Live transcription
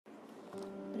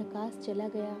प्रकाश चला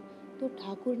गया तो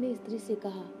ठाकुर ने स्त्री से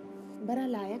कहा, बड़ा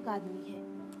लायक आदमी है।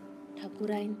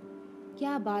 ठाकुराइन,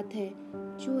 क्या बात है,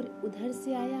 चोर उधर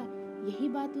से आया, यही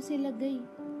बात उसे लग गई।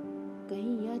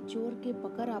 कहीं यह चोर के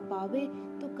पकड़ आ पावे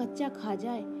तो कच्चा खा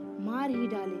जाए, मार ही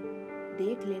डाले।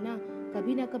 देख लेना,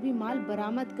 कभी ना कभी माल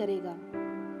बरामद करेगा।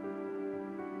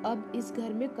 अब इस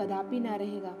घर में कदापि ना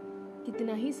रहेगा।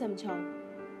 कितना ही समझाओ,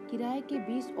 किराए के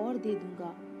 20 और दे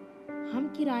दूंगा।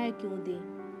 हम किराया क्यों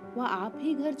दें? वह आप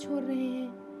ही घर छोड़ रहे हैं,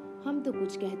 हम तो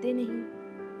कुछ कहते नहीं।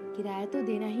 किराया तो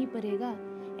देना ही पड़ेगा।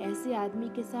 ऐसे आदमी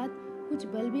के साथ कुछ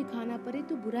बल भी खाना पड़े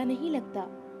तो बुरा नहीं लगता।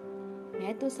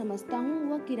 मैं तो समझता हूँ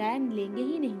वह किराया लेंगे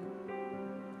ही नहीं।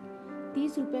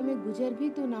 30 रुपए में गुजर भी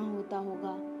तो ना होता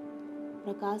होगा।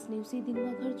 प्रकाश ने उसी दिन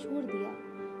वह घर छोड़ दिया।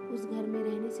 उस घर में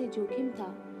रहने से जोखिम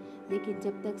था, लेकिन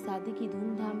जब तक शादी की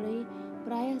धूमधाम रही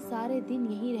प्रायः सारे दिन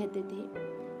यहीं रहते थे।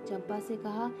 चंपा से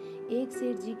कहा, एक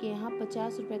सेठ जी के यहाँ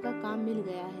 50 रुपए का काम मिल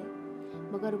गया है,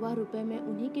 मगर वह रुपए मैं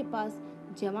उन्हीं के पास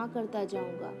जमा करता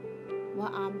जाऊंगा।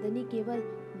 वह आमदनी केवल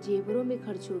जेवरों में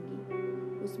खर्च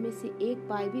होगी, उसमें से एक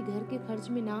पाई भी घर के खर्च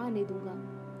में ना आने दूंगा।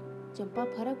 चंपा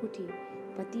फरक उठी।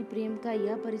 पति प्रेम का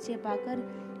यह परिचय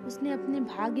पाकर उसने अपने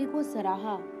भाग्य को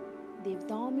सराहा।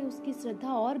 देवताओं में उसकी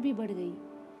श्रद्धा और भी बढ़ गई।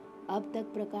 अब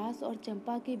तक प्रकाश और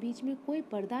चंपा के बीच में कोई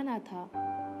पर्दा ना था।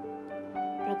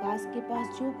 प्रकाश के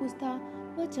पास जो कुछ था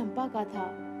वह चंपा का था।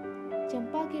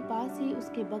 चंपा के पास ही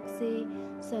उसके बक्से,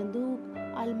 संदूक,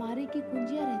 अलमारी की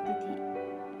कुंजियां रहती थी,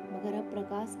 मगर अब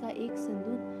प्रकाश का एक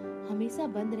संदूक हमेशा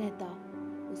बंद रहता।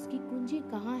 उसकी कुंजी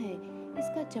कहाँ है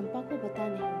इसका चंपा को पता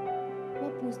नहीं।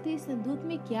 वह पूछती संदूक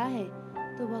में क्या है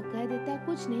तो वह कह देता,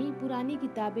 कुछ नहीं, पुरानी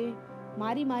किताबें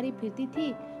मारी मारी फिरती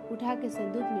थी, उठा के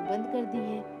संदूक में बंद कर दी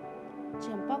है।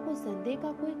 चंपा को संदेह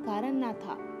का कोई कारण ना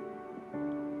था।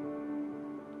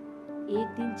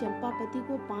 एक दिन चंपा पति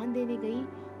को पान देने गई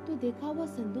तो देखा वह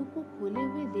संदूक को खोले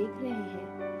हुए देख रहे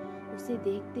हैं। उसे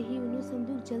देखते ही उन्होंने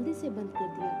संदूक जल्दी से बंद कर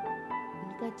दिया।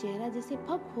 उनका चेहरा जैसे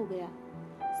फक हो गया।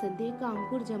 संदेह का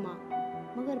अंकुर जमा,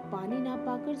 मगर पानी ना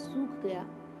पाकर सूख गया।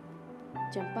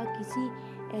 चंपा किसी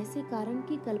ऐसे कारण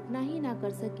की कल्पना ही ना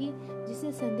कर सकी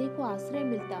जिसे संदेह को आश्रय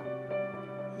मिलता,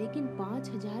 लेकिन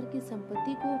 5,000 की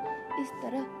संपत्ति को इस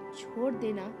तरह छोड़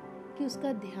देना कि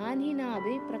उसका ध्यान ही ना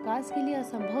आवे प्रकाश के लिए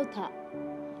असंभव था।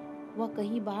 वह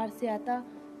कहीं बाहर से आता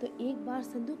तो एक बार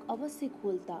संदूक अवश्य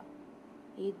खोलता।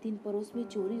 एक दिन पड़ोस में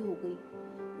चोरी हो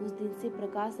गई। उस दिन से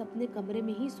प्रकाश अपने कमरे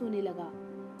में ही सोने लगा।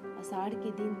 आषाढ़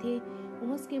के दिन थे,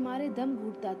 उमस के मारे दम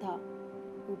घुटता था।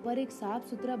 ऊपर एक साफ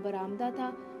सुथरा बरामदा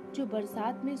था जो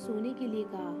बरसात में सोने के लिए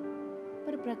कहा,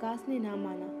 पर प्रकाश ने ना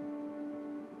माना।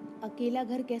 अकेला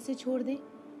घर कैसे छोड़ दे?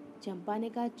 चंपा ने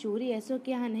कहा, चोरी ऐसो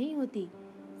के यहाँ नहीं होती।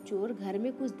 चोर घर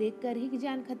में कुछ देखकर ही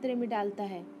जान खतरे में डालता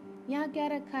है। यहाँ क्या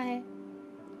रखा है?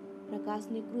 प्रकाश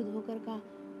ने क्रुद्ध होकर कहा,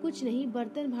 कुछ नहीं,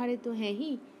 बर्तन भाड़े तो हैं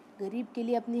ही, गरीब के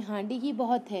लिए अपनी हांडी ही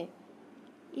बहुत है।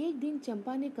 एक दिन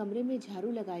चंपा ने कमरे में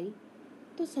झाड़ू लगाई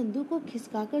तो संदूक को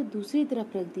खिसकाकर दूसरी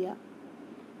तरफ रख दिया।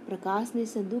 प्रकाश ने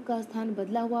संदूक का स्थान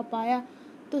बदला हुआ पाया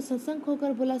तो सशंक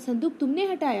होकर बोला, संदूक तुमने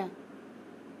हटाया?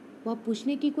 वह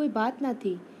पूछने की कोई बात ना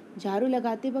थी। झाड़ू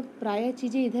लगाते वक्त प्रायः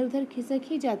चीजें इधर उधर खिसक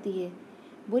ही जाती है।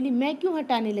 बोली, मैं क्यों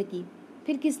हटाने लगी?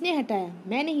 फिर किसने हटाया?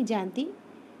 मैं नहीं जानती।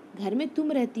 घर में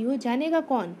तुम रहती हो, जानेगा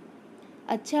कौन?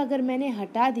 अच्छा, अगर मैंने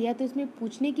हटा दिया तो इसमें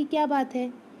पूछने की क्या बात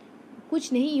है?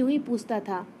 कुछ नहीं, यूं ही पूछता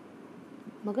था।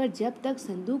 मगर जब तक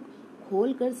संदूक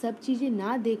खोलकर सब चीजें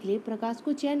ना देख ले प्रकाश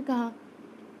को चैन कहाँ।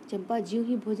 चंपा ज्यों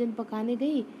ही भोजन पकाने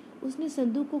गई उसने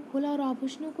संदूक को खोला और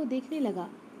आभूषणों को देखने लगा।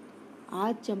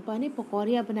 आज चंपा ने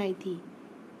पकौड़ियाँ बनाई थी।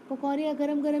 पकौड़ियाँ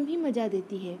गरम गरम ही मजा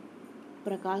देती है।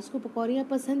 प्रकाश को पकौड़ियाँ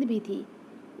पसंद भी थी।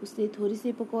 उसने थोड़ी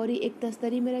सी पकौड़ी एक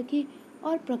तस्तरी में रखी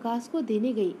और प्रकाश को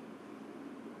देने गई।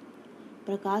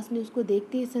 प्रकाश ने उसको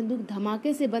देखते ही संदूक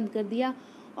धमाके से बंद कर दिया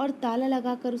और ताला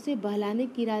लगाकर उसे बहलाने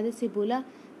के इरादे से बोला,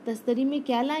 तस्तरी में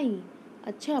क्या लाई?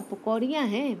 अच्छा, पकौड़ियाँ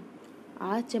हैं।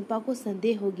 आज चंपा को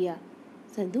संदेह हो गया,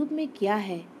 संदूक में क्या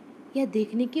है, यह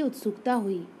देखने की उत्सुकता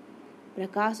हुई।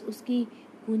 प्रकाश उसकी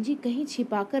कुंजी कहीं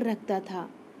छिपाकर रखता था।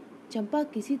 चंपा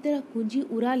किसी तरह कुंजी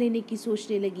उड़ा लेने की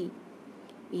सोचने लगी।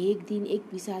 एक दिन एक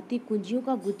पिसाती कुंजियों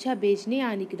का गुच्छा बेचने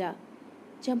आ निकला।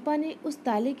 चंपा ने उस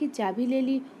ताले की चाबी ले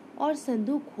ली और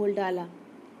संदूक खोल डाला।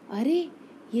 अरे,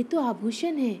 ये तो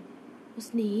आभूषण है।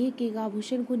 उसने एक एक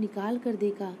आभूषण को निकाल कर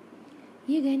देखा।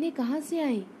 ये गहने कहाँ से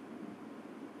आए?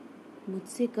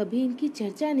 मुझसे कभी इनकी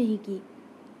चर्चा नहीं की।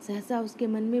 सहसा उसके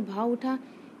मन में भाव उठा,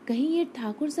 कहीं ये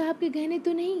ठाकुर साहब के गहने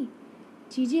तो नहीं?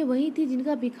 चीजें वही थी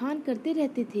जिनका बिखान करते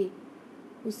रहते थे।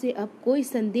 उसे अब कोई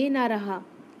संदेह ना रहा,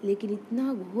 लेकिन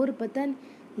इतना घोर पतन,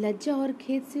 लज्जा और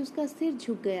खेद से उसका सिर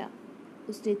झुक गया।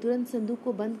 उसने तुरंत संदूक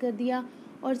को बंद कर दिया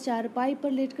और चारपाई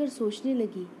पर लेटकर सोचने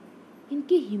लगी।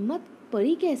 इनकी हिम्मत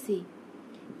पड़ी कैसे?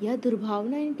 यह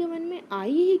दुर्भावना इनके मन में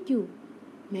आई ही क्यों?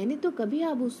 मैंने तो कभी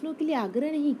आभूषणों के लिए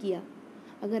आग्रह नहीं किया।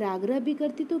 अगर आग्रह भी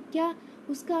करती तो क्या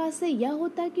उसका आशय यह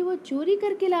होता कि वह चोरी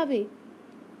करके लावे?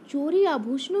 चोरी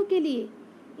आभूषणों के लिए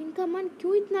इनका मन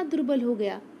क्यों इतना दुर्बल हो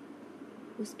गया?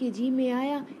 उसके जी में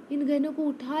आया इन गहनों को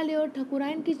उठा ले और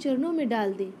ठाकुरायन के चरणों में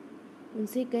डाल दे।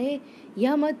 उनसे कहे,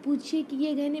 यह मत पूछिए कि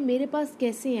ये गहने मेरे पास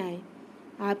कैसे आए।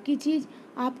 आपकी चीज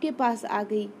आपके पास आ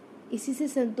गई, इसी से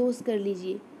संतोष कर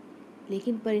लीजिए।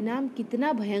 लेकिन परिणाम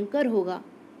कितना भयंकर होगा।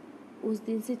 उस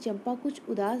दिन से चंपा कुछ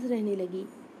उदास रहने लगी।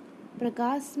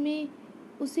 प्रकाश में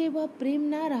उसे वह प्रेम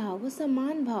ना रहा, वह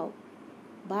सम्मान भाव।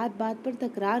 बात बात पर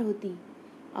तकरार होती।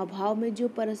 अभाव में जो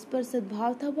परस्पर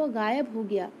सद्भाव था वह गायब हो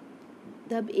गया।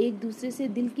 तब एक दूसरे से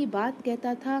दिल की बात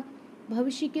कहता था,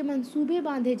 भविष्य के मंसूबे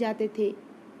बांधे जाते थे,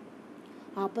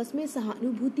 आपस में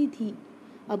सहानुभूति थी।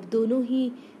 अब दोनों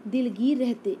ही दिलगीर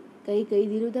रहते। कई कई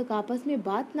दिनों तक आपस में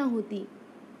बात ना होती।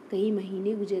 कई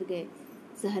महीने गुजर गए।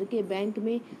 शहर के बैंक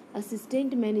में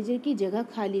असिस्टेंट मैनेजर की जगह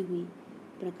खाली हुई।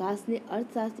 प्रकाश ने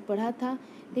अर्थशास्त्र पढ़ा था,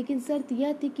 लेकिन शर्त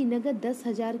यह थी कि नगद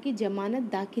 10,000 की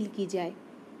जमानत दाखिल की जाए।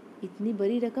 इतनी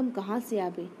बड़ी रकम कहाँ से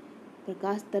आवे?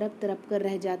 प्रकाश तरप तरप कर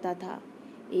रह जाता था।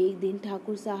 एक दिन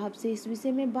ठाकुर साहब से इस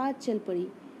विषय में बात चल पड़ी।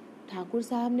 ठाकुर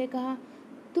साहब ने कहा,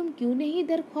 तुम क्यों नहीं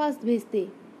दरख्वास्त भेजते?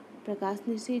 प्रकाश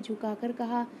ने सिर झुकाकर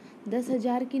कहा,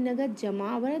 10,000 की नगद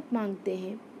जमानत मांगते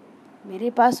हैं। मेरे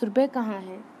पास रुपए कहाँ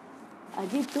हैं?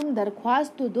 अजी तुम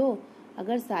दरख्वास्त तो दो,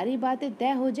 अगर सारी बातें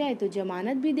तय हो जाए तो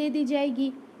जमानत भी दे दी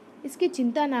जाएगी, इसकी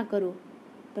चिंता ना करो।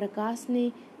 प्रकाश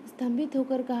ने स्तंभित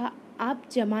होकर कहा, आप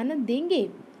जमानत देंगे?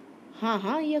 हाँ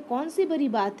हाँ, यह कौन सी बड़ी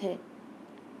बात है।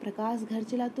 प्रकाश घर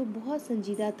चला तो बहुत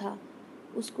संजीदा था।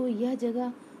 उसको यह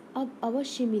जगह अब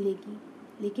अवश्य मिलेगी,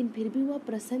 लेकिन फिर भी वह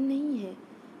प्रसन्न नहीं है।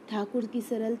 ठाकुर की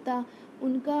सरलता,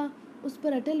 उनका उस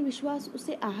पर अटल विश्वास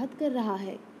उसे आहत कर रहा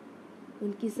है।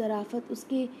 उनकी शराफत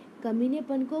उसके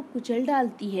कमीनेपन को कुचल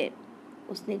डालती है।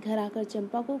 उसने घर आकर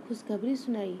चंपा को खुशखबरी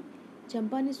सुनाई।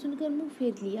 चंपा ने सुनकर मुंह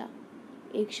फेर लिया।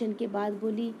 एक क्षण के बाद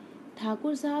बोली,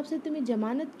 ठाकुर साहब से तुम्हें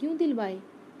जमानत क्यों दिलवाई?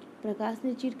 प्रकाश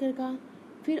ने चिढ़कर कहा,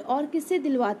 फिर और किससे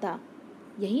दिलवाता?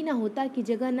 यही ना होता कि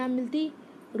जगह ना मिलती,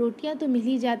 रोटियां तो मिल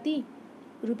ही जाती।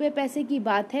 रुपए पैसे की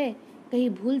बात है, कहीं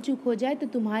भूल चूक हो जाए तो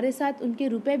तुम्हारे साथ उनके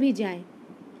रुपए भी जाएं।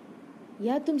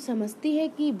 या तुम समझती है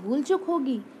कि भूल चूक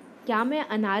होगी? क्या मैं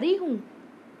अनाड़ी हूँ?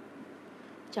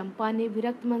 चंपा ने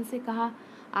विरक्त मन से कहा,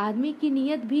 आदमी की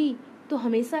नीयत भी तो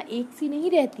हमेशा एक सी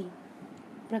नहीं रहती।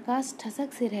 प्रकाश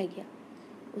ठसक से रह गया।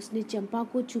 उसने चंपा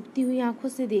को चुभती हुई आंखों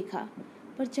से देखा,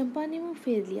 पर चंपा ने मुंह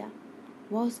फेर लिया।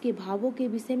 वह उसके भावों के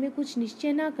विषय में कुछ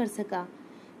निश्चय ना कर सका,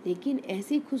 लेकिन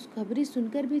ऐसी खुशखबरी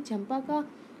सुनकर भी चंपा का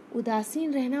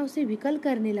उदासीन रहना उसे विकल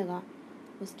करने लगा।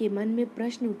 उसके मन में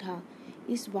प्रश्न उठा,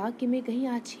 इस वाक्य में कहीं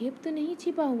आक्षेप तो नहीं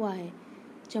छिपा हुआ है?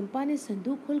 चंपा ने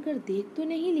संदूक खोलकर देख तो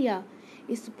नहीं लिया?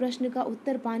 इस प्रश्न का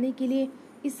उत्तर पाने के लिए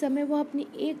इस समय वह अपनी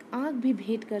एक आंख भी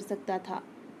भेंट कर सकता था।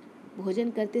 भोजन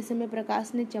करते समय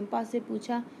प्रकाश ने चंपा से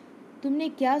पूछा, तुमने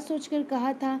क्या सोचकर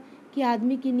कहा था कि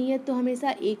आदमी की नीयत तो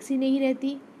हमेशा एक सी नहीं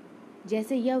रहती,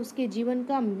 जैसे यह उसके जीवन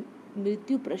का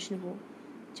मृत्यु प्रश्न हो।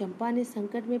 चंपा ने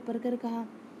संकट में पड़कर कहा,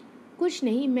 कुछ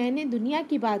नहीं, मैंने दुनिया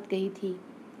की बात कही थी।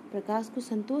 प्रकाश को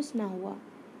संतोष ना हुआ।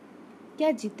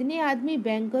 क्या जितने आदमी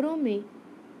बैंकरों में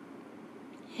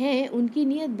हैं उनकी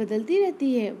नीयत बदलती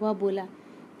रहती है? वह बोला।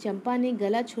 चंपा ने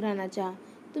गला छुड़ाना चाहा,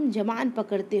 तुम जबान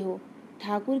पकड़ते हो।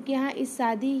 ठाकुर के यहाँ इस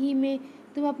शादी ही में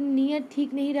तुम अपनी नीयत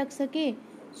ठीक नहीं रख सके,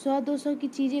 100-200 की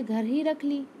चीजें घर ही रख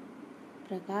ली।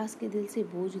 प्रकाश के दिल से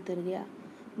बोझ उतर गया।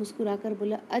 मुस्कुराकर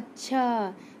बोला,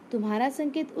 अच्छा तुम्हारा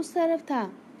संकेत उस तरफ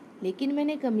था, लेकिन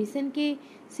मैंने कमीशन के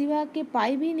सिवा के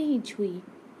पाई भी नहीं छुई।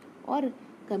 और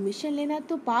कमीशन लेना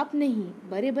तो पाप नहीं,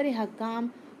 बड़े बड़े हकाम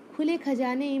खुले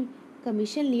खजाने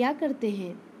कमीशन लिया करते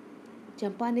हैं।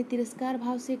 चंपा ने तिरस्कार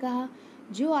भाव से कहा,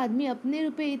 जो आदमी अपने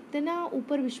रुपए इतना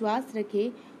ऊपर विश्वास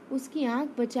रखे, उसकी आंख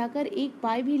बचाकर एक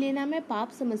पाई भी लेना मैं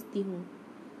पाप समझती हूँ।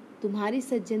 तुम्हारी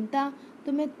सज्जनता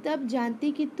तो मैं तब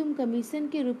जानती कि तुम कमीशन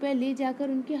के रुपए ले जाकर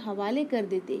उनके हवाले कर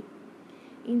देते।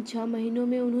 इन 6 महीनों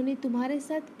में उन्होंने तुम्हारे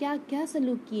साथ क्या क्या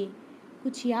सलूक किए,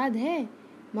 कुछ याद है?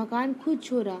 मकान खुद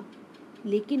छोड़ा,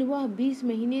 लेकिन वह 20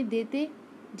 महीने देते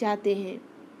जाते हैं।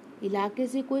 इलाके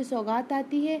से कोई सौगात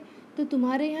आती है तो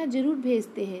तुम्हारे यहाँ जरूर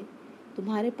भेजते हैं।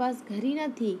 तुम्हारे पास घड़ी न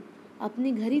थी,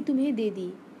 अपनी घड़ी तुम्हें दे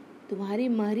दी। तुम्हारी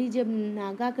महरी जब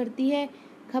नागा करती है,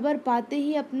 खबर पाते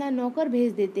ही अपना नौकर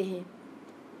भेज देते हैं।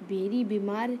 मेरी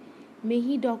बीमार में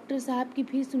ही डॉक्टर साहब की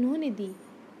फीस उन्होंने दी,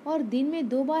 और दिन में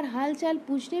 2 बार हाल चाल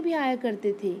पूछने भी आया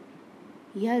करते थे।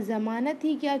 यह जमानत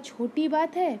ही क्या छोटी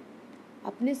बात है?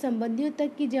 अपने संबंधियों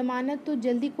तक की जमानत तो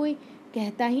जल्दी कोई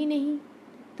कहता ही नहीं।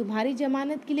 तुम्हारी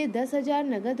जमानत के लिए 10,000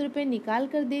 नगद रुपए निकाल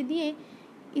कर दे दिए,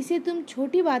 इसे तुम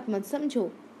छोटी बात मत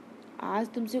समझो। आज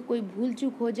तुमसे कोई भूल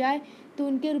चूक हो जाए तो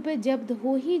उनके रुपए जब्त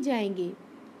हो ही जाएंगे।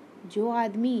 जो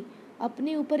आदमी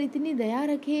अपने ऊपर इतनी दया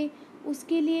रखे,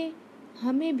 उसके लिए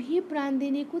हमें भी प्राण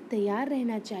देने को तैयार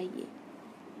रहना चाहिए।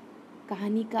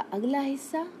 कहानी का अगला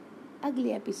हिस्सा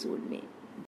अगले एपिसोड में।